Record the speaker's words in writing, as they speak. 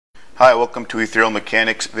Hi, welcome to Ethereal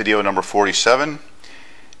Mechanics video number 47.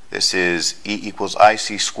 This is E equals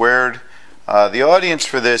IC squared. The audience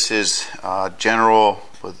for this is general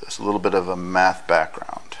with a little bit of a math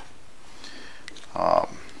background.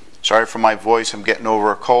 Sorry for my voice, I'm getting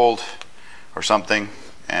over a cold or something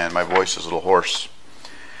and my voice is a little hoarse.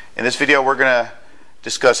 In this video we're going to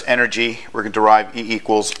discuss energy. We're going to derive E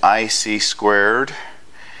equals IC squared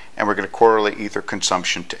and we're going to correlate ether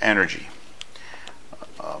consumption to energy.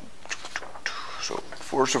 So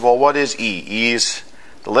first of all, what is E? E is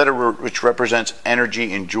the letter which represents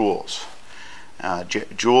energy in joules.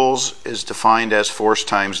 Joules is defined as force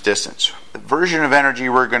times distance. The version of energy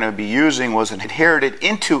we're going to be using was inherited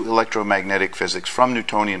into electromagnetic physics from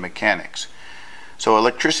Newtonian mechanics. So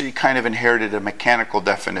electricity kind of inherited a mechanical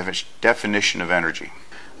definition of energy.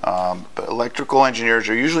 But electrical engineers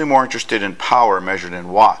are usually more interested in power measured in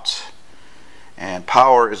watts. And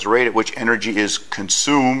power is the rate at which energy is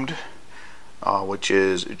consumed, which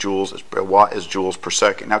is joules, a watt is joules per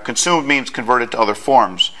second. Now consumed means converted to other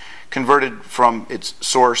forms, converted from its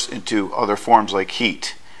source into other forms like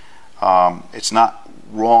heat. It's not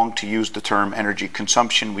wrong to use the term energy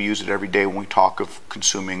consumption. We use it every day when we talk of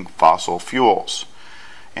consuming fossil fuels.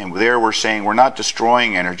 And there we're saying we're not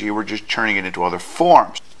destroying energy, we're just turning it into other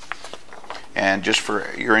forms. And just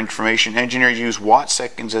for your information, engineers use watt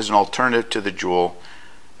seconds as an alternative to the joule,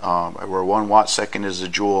 where 1 watt second is a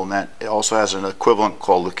joule, and that it also has an equivalent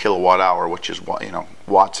called the kilowatt hour, which is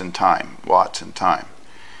watts in time. But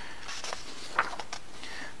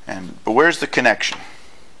where's the connection?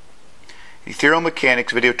 In Ethereal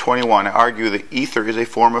Mechanics, video 21, I argue that ether is a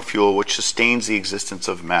form of fuel which sustains the existence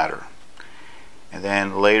of matter. And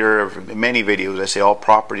then later, in many videos, I say all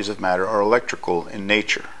properties of matter are electrical in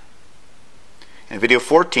nature. In video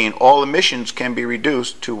 14, all emissions can be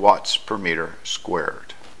reduced to watts per meter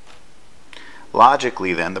squared.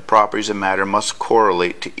 Logically, then, the properties of matter must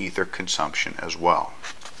correlate to ether consumption as well.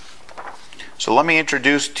 So let me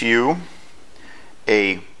introduce to you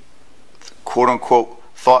a quote-unquote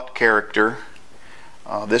thought character.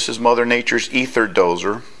 This is Mother Nature's ether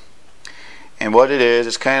dozer. And what it is,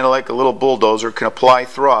 it's kind of like a little bulldozer. It can apply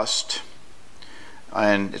thrust.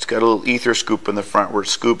 And it's got a little ether scoop in the front where it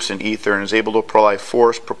scoops in ether and is able to apply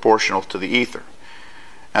force proportional to the ether.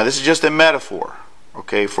 Now this is just a metaphor,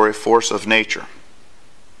 okay, for a force of nature.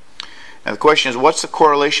 Now the question is, what's the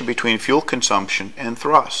correlation between fuel consumption and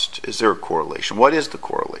thrust? Is there a correlation? What is the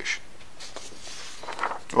correlation?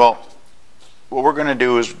 Well, what we're going to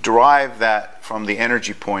do is derive that from the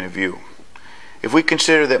energy point of view. If we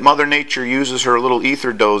consider that Mother Nature uses her little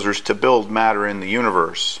ether dozers to build matter in the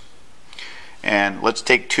universe, and let's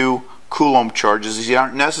take 2 Coulomb charges. These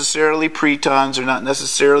aren't necessarily protons, they're not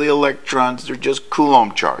necessarily electrons, they're just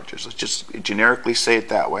Coulomb charges. Let's just generically say it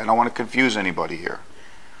that way. I don't want to confuse anybody here.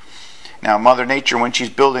 Now Mother Nature, when she's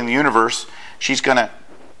building the universe, she's going to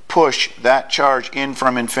push that charge in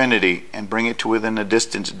from infinity and bring it to within a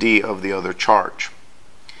distance d of the other charge.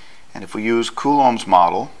 And if we use Coulomb's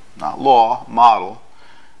model, not law, model,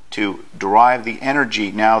 to derive the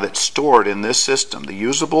energy now that's stored in this system, the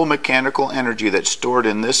usable mechanical energy that's stored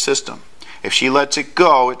in this system. If she lets it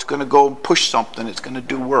go, it's going to go and push something, it's going to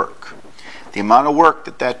do work. The amount of work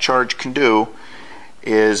that that charge can do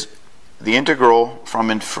is the integral from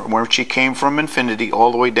where she came from infinity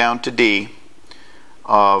all the way down to d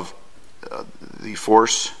of the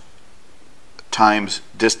force times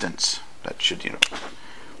distance. That should,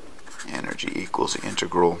 energy equals the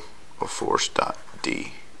integral of force dot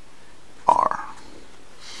d. R.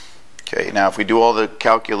 Okay, now if we do all the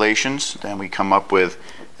calculations, then we come up with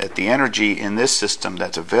that the energy in this system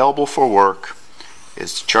that's available for work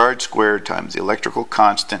is charge squared times the electrical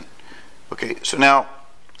constant. Okay, so now,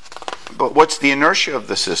 but what's the inertia of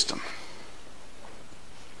the system?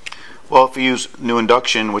 Well, if we use new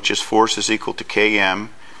induction, which is force is equal to Km,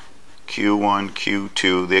 Q1,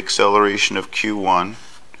 Q2, the acceleration of Q1,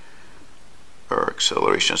 or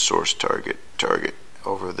acceleration of source target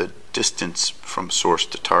over the distance from source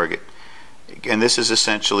to target. Again, this is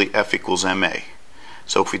essentially F equals ma.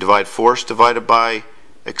 So if we divide force divided by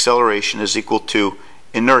acceleration is equal to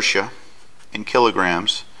inertia in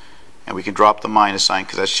kilograms, and we can drop the minus sign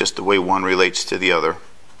because that's just the way one relates to the other,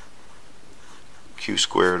 Q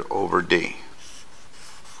squared over d.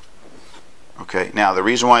 Okay, now the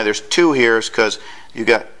reason why there's 2 here is because you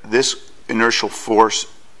got this inertial force,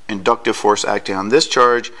 inductive force acting on this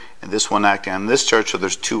charge, and this one acting on this charge, so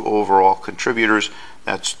there's 2 overall contributors.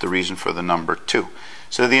 That's the reason for the number 2.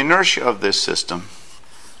 So the inertia of this system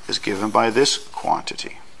is given by this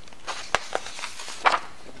quantity.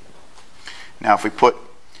 Now if we put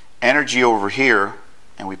energy over here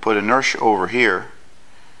and we put inertia over here,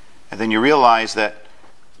 And then you realize that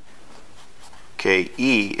Ke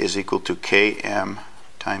is equal to Km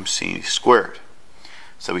times c squared.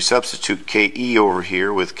 So we substitute Ke over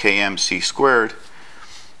here with Kmc squared,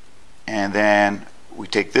 and then we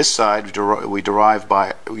take this side, we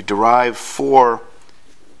derive for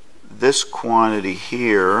this quantity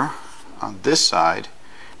here on this side,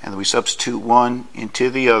 and then we substitute one into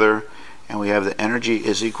the other, and we have the energy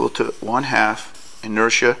is equal to 1/2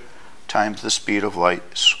 inertia times the speed of light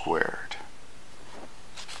squared.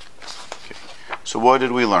 Okay. So what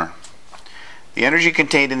did we learn? The energy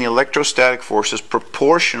contained in the electrostatic force is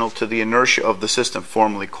proportional to the inertia of the system,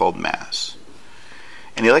 formerly called mass.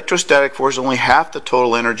 And the electrostatic force is only half the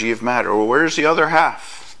total energy of matter. Well, where's the other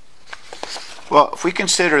half? Well, if we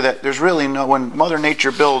consider that there's really no, when Mother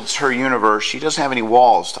Nature builds her universe, she doesn't have any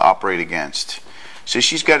walls to operate against. So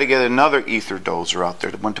she's got to get another ether dozer out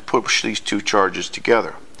there to push these two charges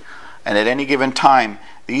together. And at any given time,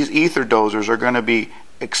 these ether dozers are going to be,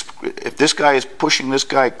 if this guy is pushing this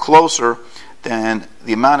guy closer, then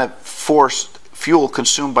the amount of force, fuel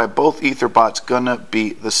consumed by both ether bots is going to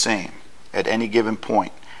be the same at any given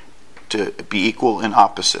point, to be equal and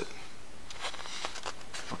opposite.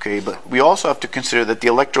 Okay, but we also have to consider that the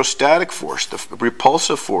electrostatic force, the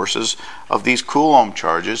repulsive forces of these Coulomb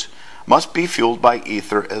charges, must be fueled by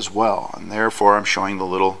ether as well, and therefore I'm showing the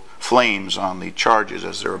little flames on the charges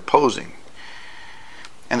as they're opposing.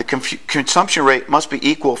 And the consumption rate must be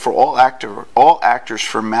equal for all actors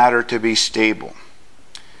for matter to be stable.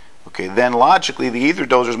 Okay, then logically the ether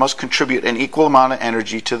dozers must contribute an equal amount of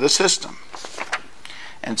energy to the system.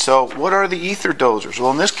 And so what are the ether dozers?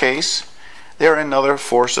 Well, in this case, they're another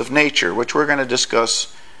force of nature, which we're going to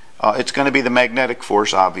discuss. It's going to be the magnetic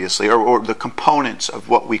force, obviously, or the components of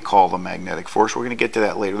what we call the magnetic force. We're going to get to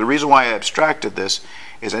that later. The reason why I abstracted this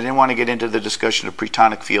is I didn't want to get into the discussion of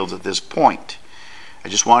pretonic fields at this point. I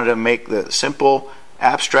just wanted to make the simple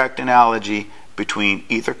abstract analogy between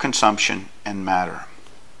ether consumption and matter.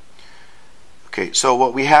 Okay, so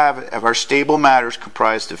what we have of our stable matter is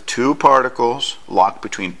comprised of two particles locked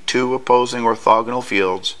between two opposing orthogonal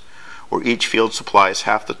fields, where each field supplies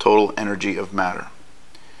half the total energy of matter.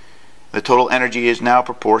 The total energy is now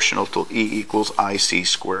proportional to E equals IC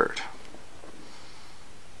squared.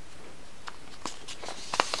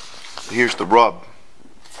 Here's the rub.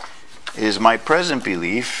 It is my present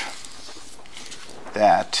belief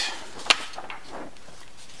that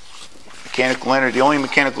mechanical energy, the only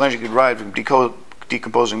mechanical energy derived from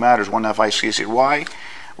decomposing matter is 1/2 IC squared. Why?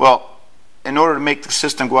 Well, in order to make the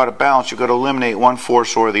system go out of balance, you've got to eliminate one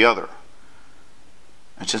force or the other.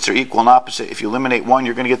 And since they're equal and opposite, if you eliminate one,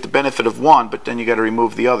 you're going to get the benefit of one, but then you've got to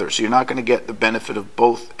remove the other. So you're not going to get the benefit of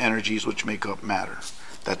both energies which make up matter.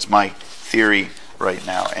 That's my theory right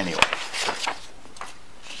now anyway.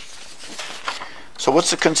 So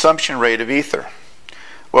what's the consumption rate of ether?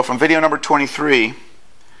 Well, from video number 23,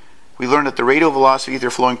 we learned that the radial velocity of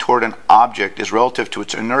ether flowing toward an object is relative to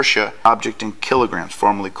its inertia, object in kilograms,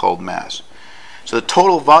 formerly called mass. So the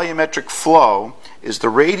total volumetric flow is the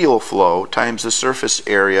radial flow times the surface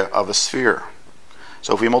area of a sphere.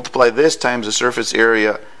 So if we multiply this times the surface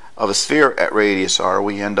area of a sphere at radius r,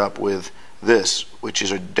 we end up with this, which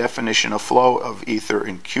is a definition of flow of ether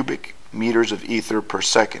in cubic meters of ether per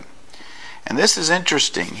second. And this is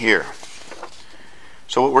interesting here.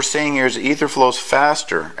 So what we're saying here is that ether flows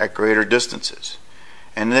faster at greater distances.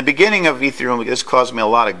 And in the beginning of Ethereal, this caused me a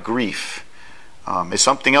lot of grief. Is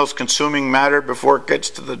something else consuming matter before it gets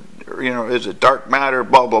to the, is it dark matter,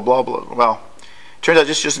 blah, blah, blah, blah. Well, it turns out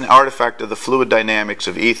this is just an artifact of the fluid dynamics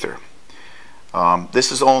of ether.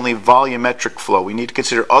 This is only volumetric flow. We need to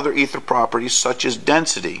consider other ether properties such as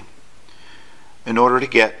density in order to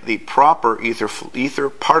get the proper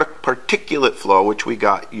particulate flow, which we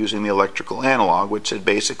got using the electrical analog, which said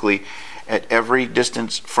basically at every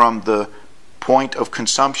distance from the point of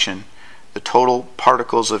consumption, the total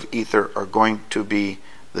particles of ether are going to be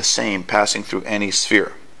the same passing through any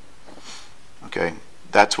sphere. Okay,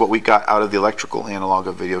 that's what we got out of the electrical analog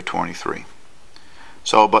of video 23.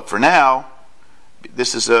 So, but for now,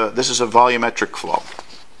 this is a volumetric flow.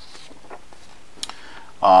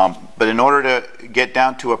 But in order to get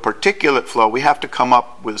down to a particulate flow, we have to come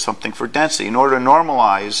up with something for density. In order to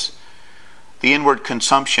normalize the inward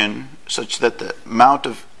consumption such that the amount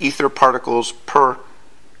of ether particles per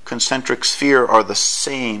concentric sphere are the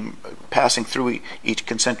same, passing through each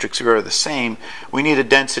concentric sphere are the same, we need a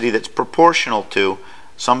density that's proportional to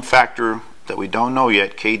some factor that we don't know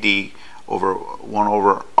yet, Kd over 1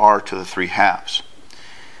 over r to the 3/2.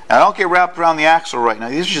 Now don't get wrapped around the axle right now.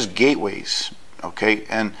 These are just gateways. Okay,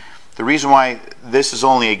 and the reason why this is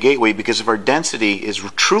only a gateway, because if our density is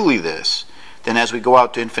truly this, then as we go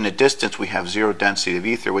out to infinite distance, we have zero density of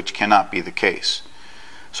ether, which cannot be the case.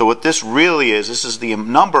 So what this really is, this is the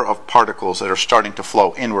number of particles that are starting to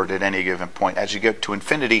flow inward at any given point. As you get to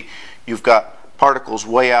infinity, you've got particles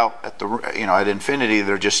way out at the at infinity.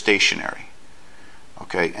 They're just stationary.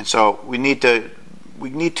 Okay, and so we need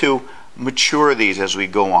to mature these as we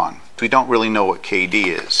go on. We don't really know what KD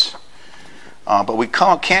is, but we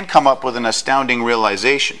can come up with an astounding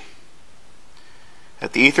realization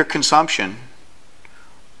that the ether consumption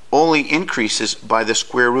only increases by the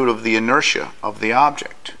square root of the inertia of the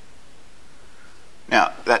object.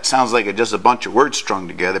 Now, that sounds like just a bunch of words strung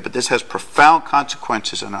together, but this has profound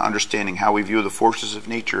consequences in understanding how we view the forces of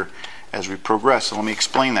nature as we progress. So let me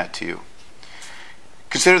explain that to you.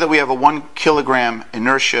 Consider that we have a 1 kilogram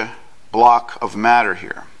inertia block of matter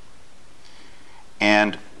here,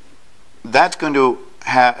 and that's going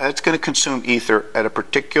to consume ether at a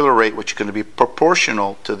particular rate, which is going to be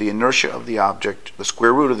proportional to the inertia of the object, the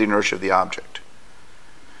square root of the inertia of the object.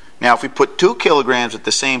 Now, if we put 2 kilograms at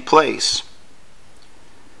the same place,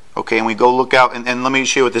 okay, and we go look out, and let me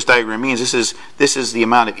show you what this diagram means. This is the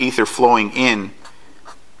amount of ether flowing in.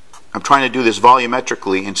 I'm trying to do this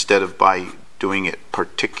volumetrically instead of by doing it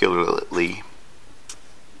particularly,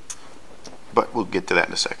 but we'll get to that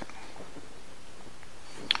in a second.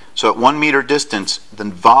 So at 1 meter distance, the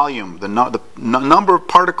volume, the number of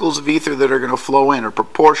particles of ether that are going to flow in are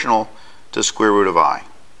proportional to the square root of I.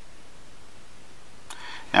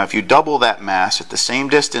 Now if you double that mass at the same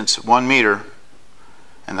distance, 1 meter,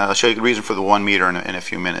 and I'll show you the reason for the 1 meter in a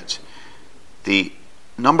few minutes, the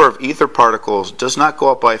number of ether particles does not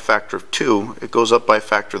go up by a factor of 2, it goes up by a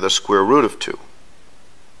factor of the square root of 2.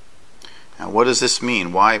 Now what does this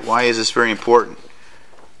mean? Why is this very important?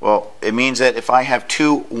 Well, it means that if I have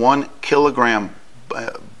 2 1 kilogram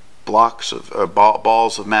blocks of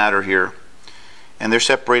balls of matter here, and they're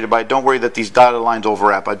separated by, don't worry that these dotted lines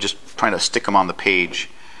overlap, I'm just trying to stick them on the page,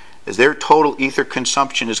 is their total ether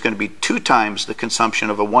consumption is going to be 2 times the consumption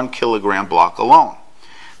of a 1 kilogram block alone.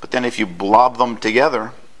 But then if you blob them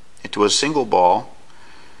together into a single ball,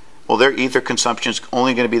 well, their ether consumption is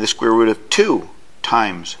only going to be the square root of 2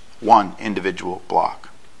 times 1 individual block.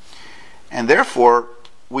 And therefore,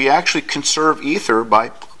 we actually conserve ether by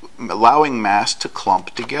allowing mass to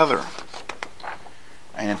clump together.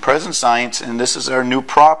 And in present science, and this is our new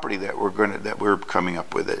property that we're coming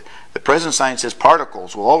up with it. The present science says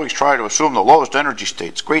particles will always try to assume the lowest energy state.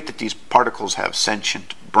 It's great that these particles have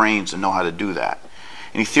sentient brains and know how to do that.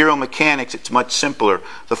 In ethereal mechanics, it's much simpler.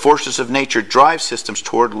 The forces of nature drive systems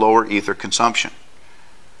toward lower ether consumption.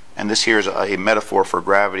 And this here is a metaphor for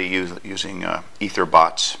gravity using ether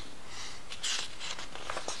bots.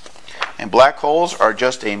 And black holes are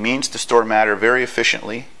just a means to store matter very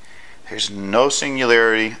efficiently. There's no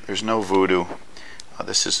singularity, there's no voodoo.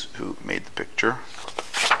 This is who made the picture.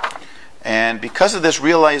 And because of this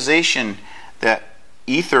realization that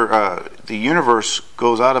ether, the universe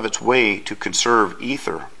goes out of its way to conserve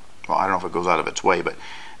ether. Well, I don't know if it goes out of its way, but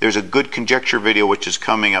there's a good conjecture video which is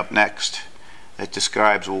coming up next that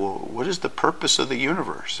describes, well, what is the purpose of the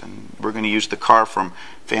universe? And we're going to use the car from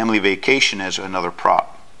Family Vacation as another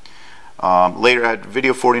prop. Later at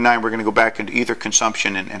video 49, we're going to go back into ether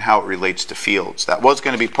consumption and how it relates to fields. That was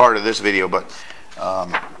going to be part of this video, but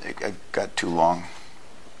it got too long.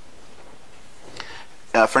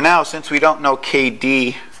 For now, since we don't know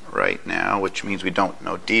KD right now, which means we don't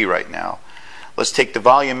know D right now, let's take the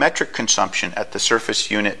volumetric consumption at the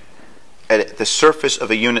surface unit, at the surface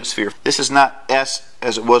of a unit sphere. This is not S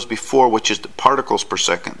as it was before, which is the particles per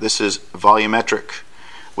second. This is volumetric,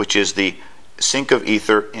 which is the sink of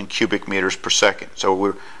ether in cubic meters per second.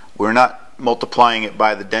 So we're not multiplying it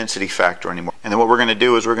by the density factor anymore. And then what we're going to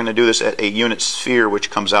do is we're going to do this at a unit sphere,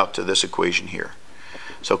 which comes out to this equation here.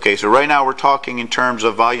 So okay, so right now we're talking in terms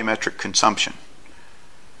of volumetric consumption,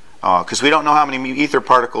 because we don't know how many ether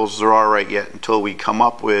particles there are right yet until we come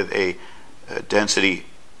up with a density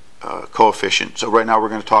coefficient. So right now we're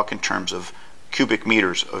going to talk in terms of cubic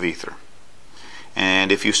meters of ether.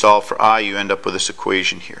 And if you solve for I, you end up with this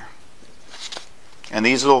equation here. And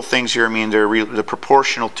these little things here mean they're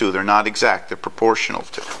proportional to. They're not exact. They're proportional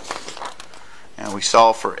to. And we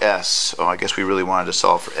solve for S. Oh, I guess we really wanted to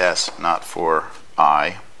solve for S, not for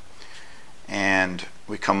I. And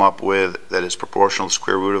we come up with that is proportional to the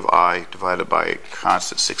square root of I divided by a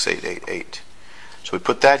constant 6888. So we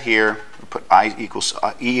put that here. We put E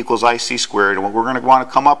equals IC squared. And what we're going to want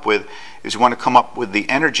to come up with is we want to come up with the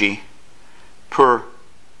energy per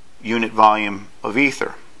unit volume of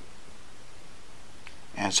ether.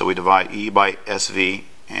 And so we divide E by SV,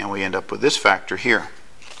 and we end up with this factor here.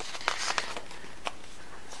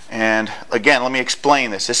 And again, let me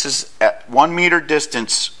explain this. This is at 1 meter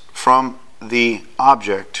distance from the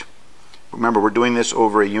object. Remember, we're doing this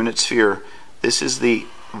over a unit sphere. This is the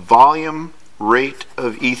volume rate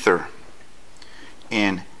of ether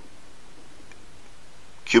in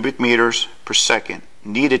cubic meters per second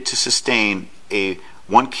needed to sustain the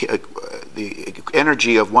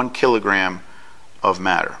energy of 1 kilogram of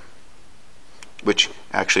matter, which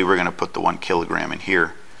actually we're going to put the 1 kilogram in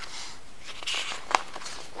here.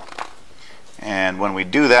 And when we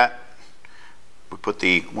do that, we put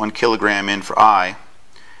the 1 kilogram in for I,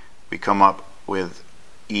 we come up with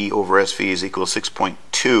E over SV is equal to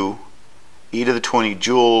 6.2 e to the 20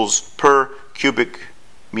 joules per cubic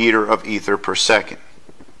meter of ether per second,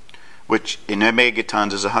 which in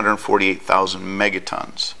megatons is 148,000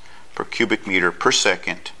 megatons per cubic meter per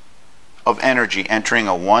second of energy entering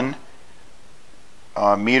a 1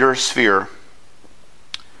 meter sphere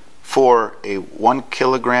for a 1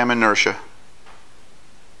 kilogram inertia,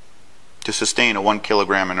 to sustain a 1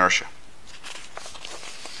 kilogram inertia.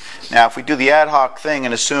 Now, if we do the ad hoc thing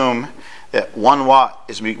and assume that 1 watt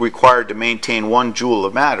is required to maintain 1 joule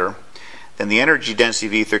of matter, then the energy density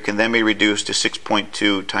of ether can then be reduced to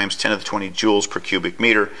 6.2 times 10 to the 20 joules per cubic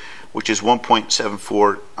meter, which is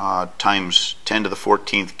 1.74 times 10 to the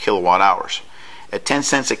 14th kilowatt hours. At 10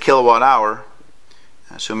 cents a kilowatt hour,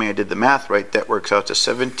 assuming I did the math right, that works out to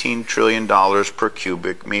 $17 trillion per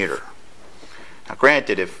cubic meter. Now,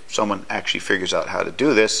 granted, if someone actually figures out how to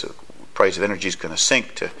do this, the price of energy is going to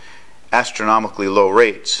sink to astronomically low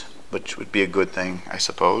rates, which would be a good thing, I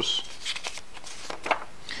suppose.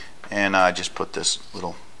 And I just put this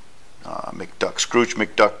little Scrooge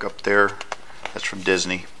McDuck up there. That's from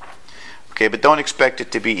Disney. Okay, but don't expect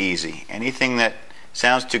it to be easy. Anything that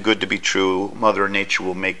sounds too good to be true, Mother Nature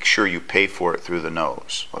will make sure you pay for it through the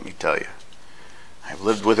nose, let me tell you. I've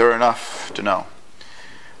lived with her enough to know.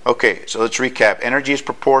 Okay, so let's recap. Energy is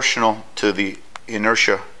proportional to the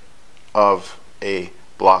inertia of a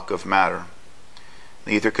block of matter.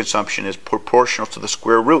 The ether consumption is proportional to the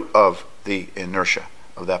square root of the inertia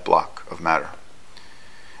of that block of matter.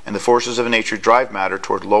 And the forces of nature drive matter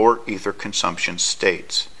toward lower ether consumption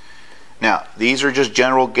states. Now, these are just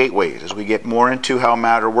general gateways. As we get more into how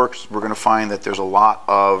matter works, we're going to find that there's a lot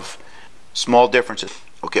of small differences.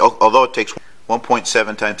 Okay, although it takes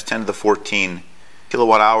 1.7 times 10 to the 14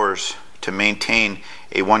 kilowatt hours to maintain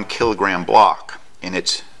a 1 kilogram block in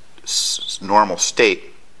its normal state.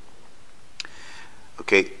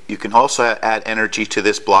 Okay, you can also add energy to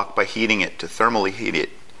this block by heating it, to thermally heat it.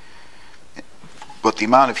 But the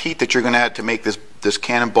amount of heat that you're going to add to make this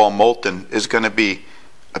cannonball molten is going to be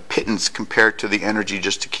a pittance compared to the energy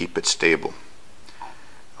just to keep it stable.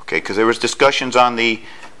 Okay, because there was discussions on the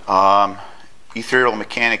Ethereal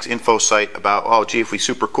Mechanics info site about, oh gee, if we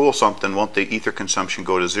supercool something, won't the ether consumption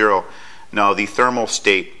go to 0? No, the thermal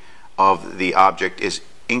state of the object is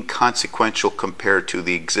inconsequential compared to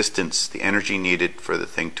the existence, the energy needed for the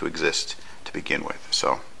thing to exist to begin with.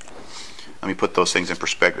 So let me put those things in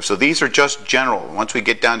perspective. So these are just general. Once we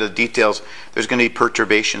get down to the details, there's going to be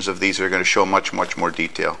perturbations of these that are going to show much, much more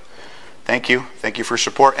detail. Thank you. Thank you for your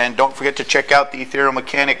support. And don't forget to check out the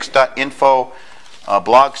etherealmechanics.info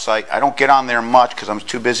blog site. I don't get on there much because I'm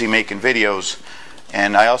too busy making videos.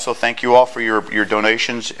 And I also thank you all for your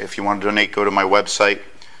donations. If you want to donate, go to my website,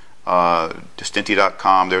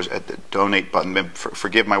 Distinti.com. There's a donate button.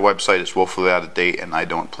 Forgive my website, it's woefully out of date, and I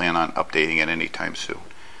don't plan on updating it anytime soon.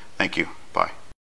 Thank you.